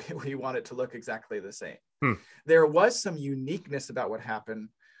say we want it to look exactly the same. There was some uniqueness about what happened,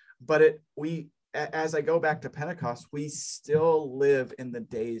 but as I go back to Pentecost, we still live in the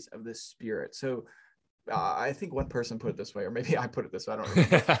days of the Spirit. So I think one person put it this way, or maybe I put it this way, I don't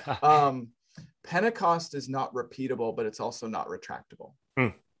remember. Pentecost is not repeatable, but it's also not retractable.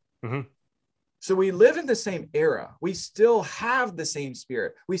 So we live in the same era. We still have the same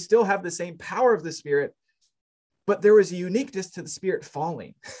Spirit. We still have the same power of the Spirit, but there was a uniqueness to the Spirit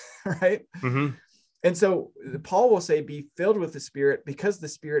falling, right? And so Paul will say, be filled with the Spirit, because the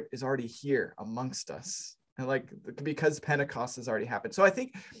Spirit is already here amongst us. And because Pentecost has already happened. So I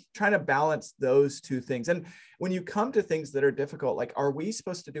think trying to balance those two things. And when you come to things that are difficult, like, are we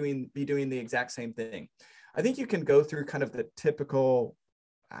supposed to be doing the exact same thing? I think you can go through kind of the typical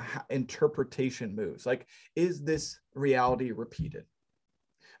interpretation moves. Like, is this reality repeated?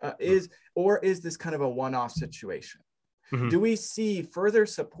 Is this kind of a one-off situation? Do we see further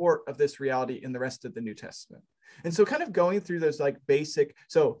support of this reality in the rest of the New Testament? And so kind of going through those like basic,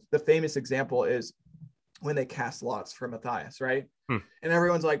 so the famous example is when they cast lots for Matthias, right? And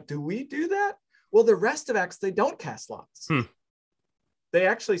everyone's like, do we do that? Well, the rest of Acts, they don't cast lots. They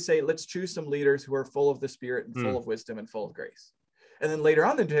actually say, let's choose some leaders who are full of the Spirit and full of wisdom and full of grace. And then later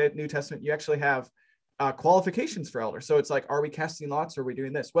on in the New Testament, you actually have qualifications for elders. So it's like, are we casting lots, or are we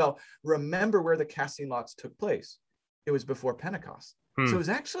doing this? Well, remember where the casting lots took place. It was before Pentecost. So it was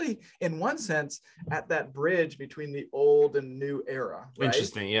actually, in one sense, at that bridge between the old and new era. Right?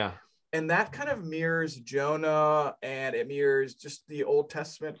 Interesting, yeah. And that kind of mirrors Jonah, and it mirrors just the Old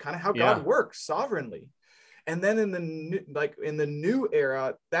Testament, kind of how God works sovereignly. And then in the new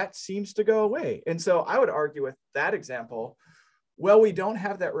era, that seems to go away. And so I would argue with that example, well, we don't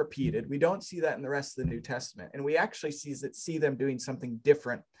have that repeated. We don't see that in the rest of the New Testament. And we actually see them doing something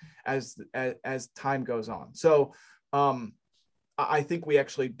different as time goes on. So I think we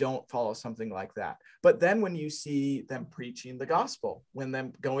actually don't follow something like that. But then when you see them preaching the gospel, when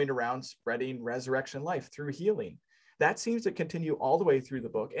them going around spreading resurrection life through healing, that seems to continue all the way through the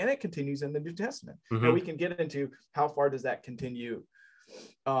book, and it continues in the New Testament. Now we can get into how far does that continue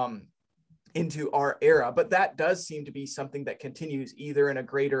into our era, but that does seem to be something that continues either in a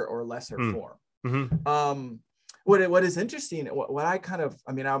greater or lesser form. What is interesting, what I kind of,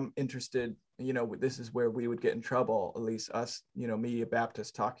 I mean, I'm interested, this is where we would get in trouble, at least us, me, a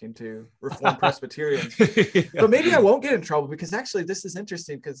Baptist, talking to Reformed Presbyterians. But maybe I won't get in trouble, because actually this is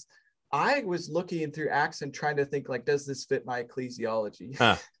interesting, because I was looking through Acts and trying to think, like, does this fit my ecclesiology?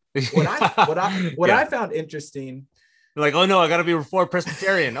 What I found interesting. Like, oh no, I got to be Reformed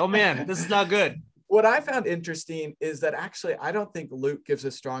Presbyterian. Oh man, this is not good. What I found interesting is that actually, I don't think Luke gives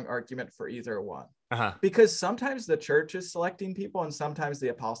a strong argument for either one. Because sometimes the church is selecting people and sometimes the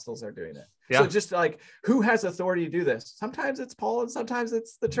apostles are doing it. So just like, who has authority to do this? Sometimes it's Paul and sometimes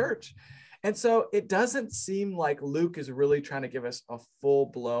it's the church. And so it doesn't seem like Luke is really trying to give us a full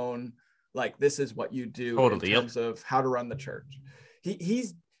blown, like, this is what you do in terms of how to run the church.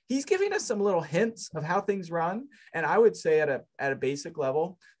 He's he's giving us some little hints of how things run. And I would say at a basic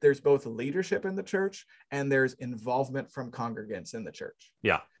level, there's both leadership in the church and there's involvement from congregants in the church.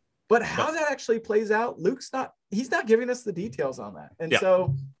 Yeah. But how that actually plays out, he's not giving us the details on that. And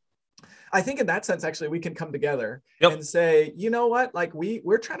so I think in that sense, actually, we can come together and say, you know what, like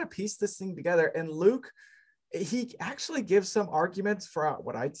we're trying to piece this thing together. And Luke, he actually gives some arguments for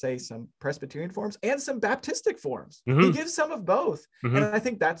what I'd say some Presbyterian forms and some Baptistic forms. Mm-hmm. He gives some of both. Mm-hmm. And I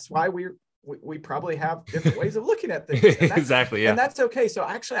think that's why we probably have different ways of looking at things. Exactly. Yeah. And that's okay. So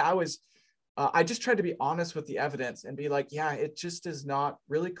actually I just tried to be honest with the evidence and be like, yeah, it just is not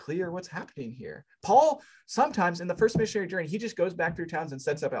really clear what's happening here. Paul, sometimes in the first missionary journey, he just goes back through towns and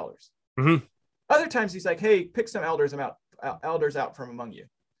sets up elders. Mm-hmm. Other times he's like, hey, pick some elders out from among you.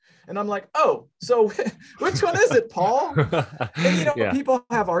 And I'm like, oh, so which one is it, Paul? And, people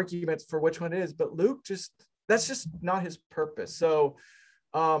have arguments for which one it is, but Luke that's just not his purpose. So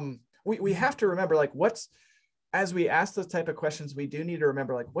we have to remember, like, as we ask those type of questions, we do need to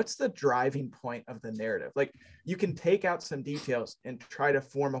remember, like, what's the driving point of the narrative? Like, you can take out some details and try to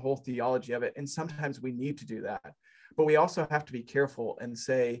form a whole theology of it. And sometimes we need to do that. But we also have to be careful and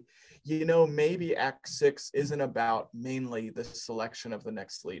say, maybe Acts 6 isn't about mainly the selection of the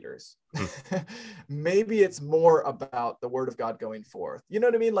next leaders. Maybe it's more about the word of God going forth. You know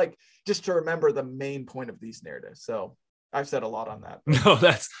what I mean? Like, just to remember the main point of these narratives. So I've said a lot on that.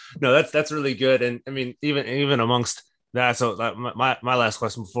 That's really good. And I mean, even amongst that, so my last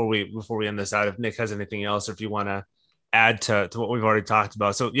question before we end this out, if Nick has anything else, or if you want to add to what we've already talked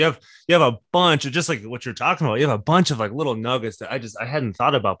about. So you have a bunch of, just like what you're talking about, you have a bunch of like little nuggets that I hadn't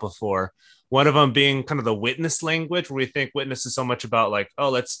thought about before. One of them being kind of the witness language, where we think witness is so much about like, oh,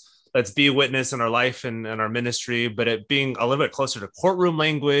 let's be a witness in our life and our ministry, but it being a little bit closer to courtroom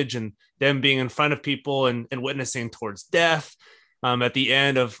language and them being in front of people and witnessing towards death. At the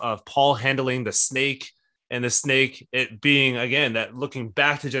end of Paul handling the snake, and the snake, it being, again, that looking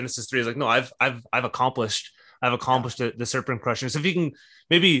back to Genesis 3 is like, no, I've accomplished the serpent crushing. So if you can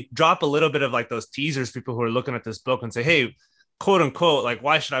maybe drop a little bit of like those teasers, people who are looking at this book and say, hey, quote unquote, like,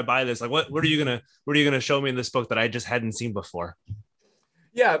 why should I buy this? Like, what are you gonna show me in this book that I just hadn't seen before?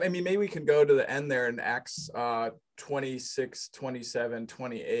 Yeah, I mean, maybe we can go to the end there in Acts 26, 27,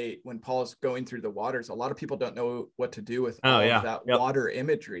 28, when Paul's going through the waters. A lot of people don't know what to do with all of that water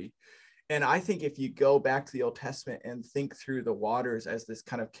imagery. And I think if you go back to the Old Testament and think through the waters as this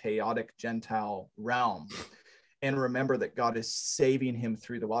kind of chaotic Gentile realm, and remember that God is saving him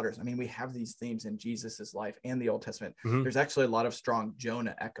through the waters. I mean, we have these themes in Jesus's life and the Old Testament. Mm-hmm. There's actually a lot of strong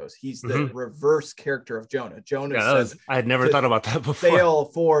Jonah echoes. He's the reverse character of Jonah. Jonah says, I had never thought about that before. Sail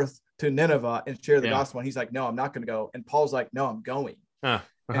forth to Nineveh and share the gospel. And he's like, no, I'm not going to go. And Paul's like, no, I'm going.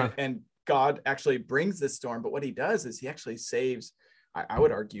 And God actually brings this storm. But what he does is he actually saves, I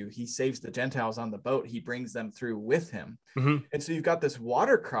would argue, he saves the Gentiles on the boat. He brings them through with him. Mm-hmm. And so you've got this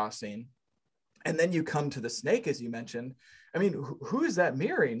water crossing. And then you come to the snake, as you mentioned. I mean, who is that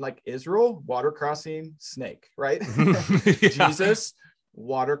mirroring? Like Israel, water crossing, snake, right? Jesus,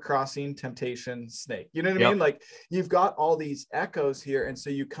 water crossing, temptation, snake. You know what I mean? Like, you've got all these echoes here. And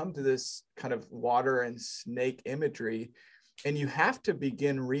so you come to this kind of water and snake imagery, and you have to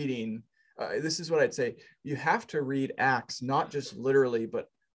begin reading. This is what I'd say. You have to read Acts, not just literally,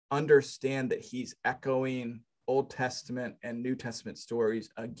 but understand that he's echoing Old Testament and New Testament stories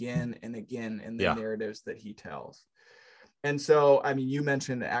again and again in the narratives that he tells. And so, I mean, you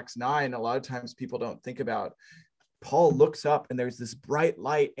mentioned Acts 9. A lot of times people don't think about, Paul looks up and there's this bright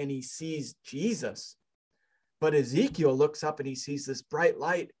light and he sees Jesus. But Ezekiel looks up and he sees this bright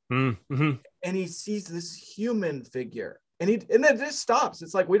light and he sees this human figure. And then it just stops.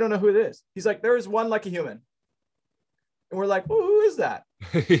 It's like, we don't know who it is. He's like, there is one like a human. And we're like, well, who is that?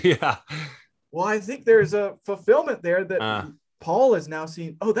 Well, I think there's a fulfillment there that Paul is now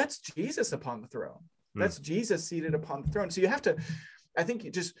seeing. Oh, that's Jesus upon the throne. That's Jesus seated upon the throne. So you have to, I think,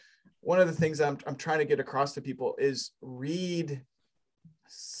 one of the things I'm trying to get across to people is read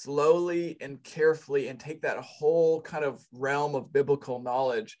slowly and carefully and take that whole kind of realm of biblical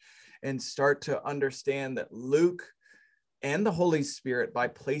knowledge and start to understand that Luke and the Holy Spirit, by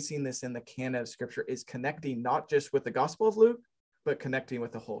placing this in the canon of Scripture, is connecting not just with the Gospel of Luke, but connecting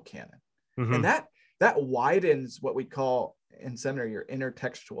with the whole canon. Mm-hmm. And that widens what we call in seminary your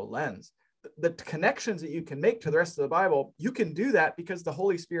intertextual lens. The connections that you can make to the rest of the Bible, you can do that because the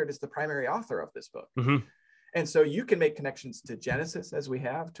Holy Spirit is the primary author of this book. Mm-hmm. And so you can make connections to Genesis, as we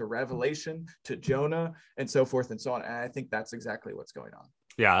have, to Revelation, to Jonah, and so forth and so on. And I think that's exactly what's going on.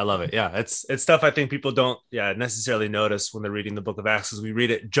 Yeah, I love it. Yeah, it's stuff I think people don't necessarily notice when they're reading the book of Acts, because we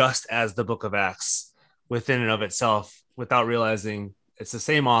read it just as the book of Acts within and of itself without realizing It's the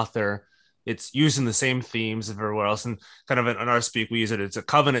same author. It's using the same themes everywhere else. And kind of in our speak, we use it. It's a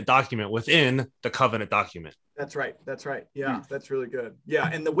covenant document within the covenant document. That's right. That's right. Yeah, that's really good. Yeah.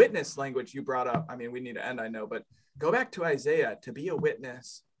 And the witness language you brought up, I mean, we need to end, I know, but go back to Isaiah. To be a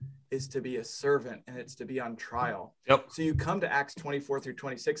witness is to be a servant, and it's to be on trial. Yep. So you come to Acts 24 through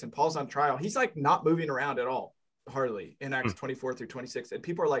 26, and Paul's on trial. He's like not moving around at all, hardly, in Acts 24 through 26. And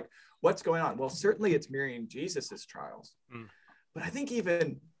people are like, what's going on? Well, certainly it's mirroring Jesus's trials. But I think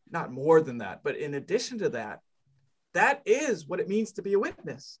even not more than that, but in addition to that, that is what it means to be a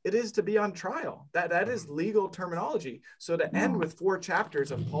witness. It is to be on trial. That is legal terminology. So to end with 4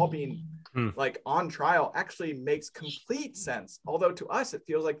 chapters of Paul being like on trial actually makes complete sense. Although to us, it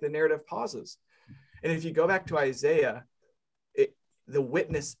feels like the narrative pauses. And if you go back to Isaiah, the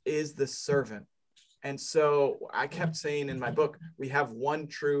witness is the servant. And so I kept saying in my book, we have one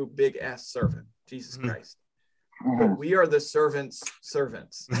true big S servant, Jesus Christ. But we are the servant's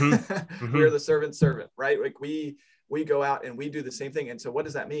servants. We are the servant's servant, right? Like we go out and we do the same thing. And so what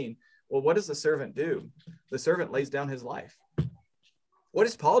does that mean? Well, what does the servant do? The servant lays down his life. What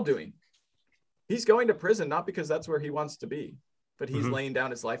is Paul doing? He's going to prison, not because that's where he wants to be, but he's laying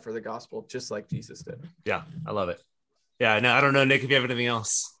down his life for the gospel, just like Jesus did. Yeah, I love it. Yeah, no, I don't know, Nick, if you have anything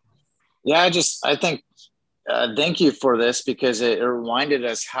else. Yeah, I think, thank you for this, because it reminded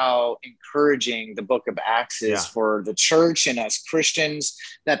us how encouraging the book of Acts is for the church and us Christians,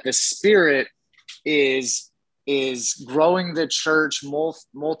 that the Spirit is growing the church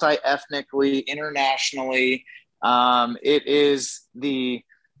multi-ethnically, internationally. It is the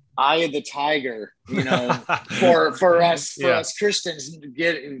eye of the tiger, for us Christians,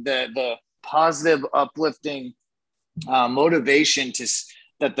 getting the positive, uplifting motivation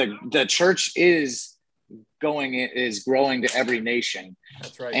that the church is growing to every nation.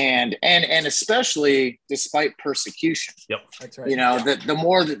 That's right. And especially despite persecution. Yep. That's right. The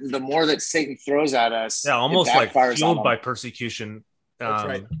more that Satan throws at us, almost like fueled by persecution. That's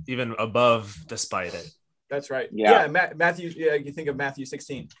right. Even above, despite it. That's right. Yeah. Matthew. Yeah, you think of Matthew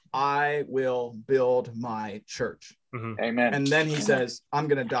 16. I will build my church. Amen. And then he says, I'm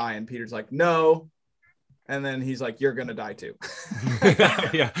going to die. And Peter's like, no. And then he's like, you're going to die too.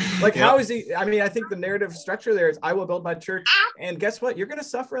 How is he? I mean, I think the narrative structure there is, I will build my church. And guess what? You're going to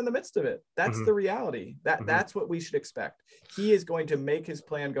suffer in the midst of it. That's the reality. That's what we should expect. He is going to make his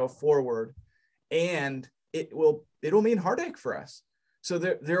plan go forward, and it'll mean heartache for us. So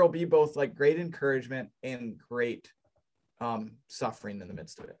there will be both like great encouragement and great suffering in the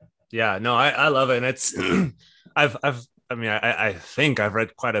midst of it. Yeah, no, I love it. And it's, I think I've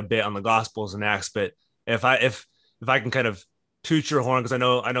read quite a bit on the Gospels and Acts, but if I can kind of toot your horn, because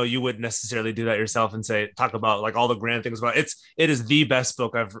I know you wouldn't necessarily do that yourself and talk about like all the grand things about it. It is the best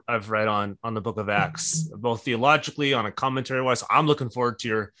book I've read on the book of Acts, both theologically, on a commentary wise. So I'm looking forward to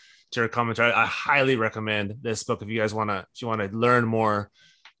your commentary. I highly recommend this book if you guys want to learn more,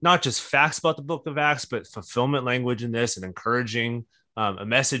 not just facts about the book of Acts, but fulfillment language in this and encouraging a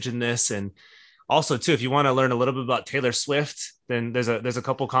message in this. And also too, if you want to learn a little bit about Taylor Swift, then there's a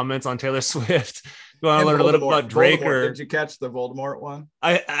couple comments on Taylor Swift. You want to learn a little bit about Drake? Did you catch the Voldemort one?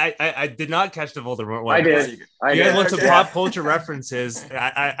 I did not catch the Voldemort one. I did. You guys want some pop culture references?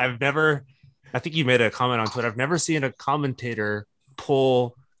 I've never. I think you made a comment on Twitter. I've never seen a commentator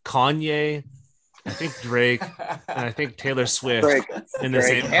pull Kanye, I think Drake, and I think Taylor Swift in the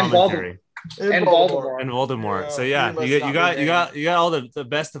same commentary. And Voldemort. Yeah. So you got all the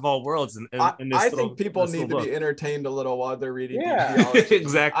best of all worlds in this. I think people need to be entertained a little while they're reading theology.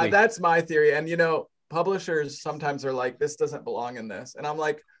 Exactly. That's my theory. And publishers sometimes are like, this doesn't belong in this, and I'm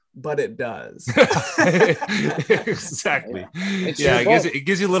like, but it does. Exactly. It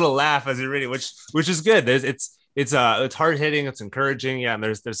gives you a little laugh as you read it, which is good. It's hard hitting. It's encouraging. Yeah, and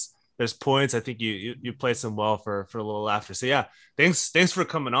there's points. I think you place them well for a little laughter. So yeah, thanks for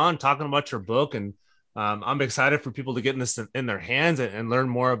coming on, talking about your book, and I'm excited for people to get this in their hands and learn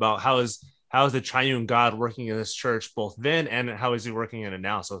more about how is the Triune God working in this church both then and how is he working in it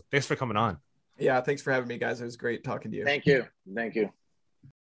now. So thanks for coming on. Yeah, thanks for having me, guys. It was great talking to you. Thank you.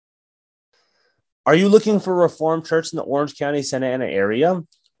 Are you looking for a Reformed church in the Orange County, Santa Ana area?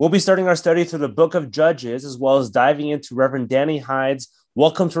 We'll be starting our study through the book of Judges, as well as diving into Reverend Danny Hyde's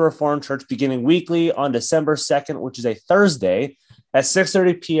Welcome to Reformed Church, beginning weekly on December 2nd, which is a Thursday, at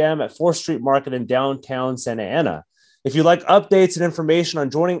 6:30 p.m. at 4th Street Market in downtown Santa Ana. If you'd like updates and information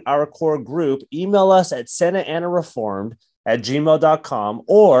on joining our core group, email us at santaanareformed@gmail.com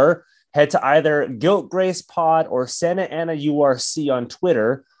or head to either Guilt Grace Pod or Santa Ana URC on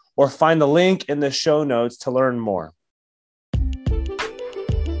Twitter, or find the link in the show notes to learn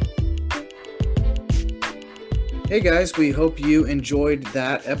Hey guys, we hope you enjoyed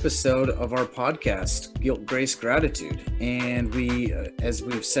that episode of our podcast, Guilt, Grace, Gratitude. And we, as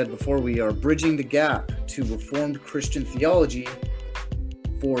we've said before, we are bridging the gap to Reformed Christian theology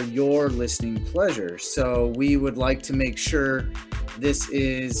for your listening pleasure. So we would like to make sure this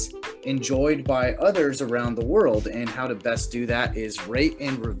is enjoyed by others around the world. And how to best do that is rate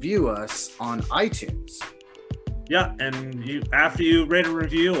and review us on iTunes. Yeah, and after you rate and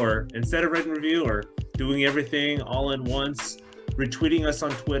review, or instead of rate and review, or doing everything all in once, retweeting us on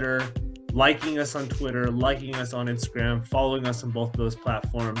Twitter, liking us on Twitter, liking us on Instagram, following us on both of those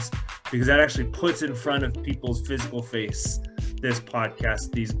platforms, because that actually puts in front of people's physical face this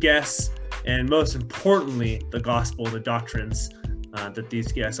podcast, these guests, and most importantly, the gospel, the doctrines that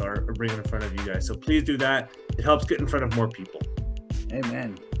these guests are bringing in front of you guys. So please do that. It helps get in front of more people.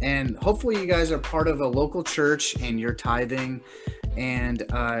 Amen. And hopefully you guys are part of a local church and you're tithing. And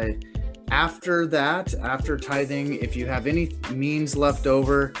after that, after tithing, if you have any means left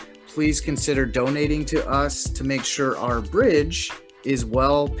over, please consider donating to us to make sure our bridge is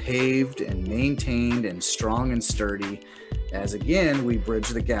well paved and maintained and strong and sturdy, as again, we bridge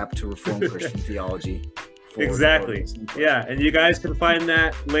the gap to Reformed Christian theology. Exactly. Yeah. And you guys can find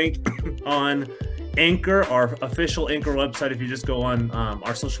that link on Anchor, our official Anchor website. If you just go on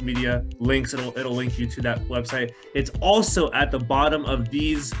our social media links, it'll link you to that website. It's also at the bottom of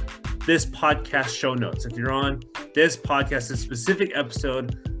this podcast show notes. If you're on this podcast, this specific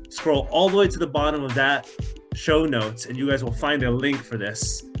episode, scroll all the way to the bottom of that show notes, and you guys will find a link for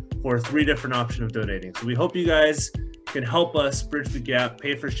this for 3 different options of donating. So we hope you guys can help us bridge the gap,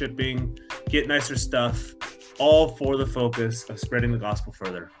 pay for shipping, get nicer stuff, all for the focus of spreading the gospel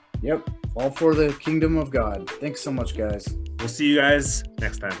further. Yep. All for the kingdom of God. Thanks so much, guys. We'll see you guys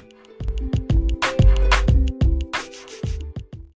next time.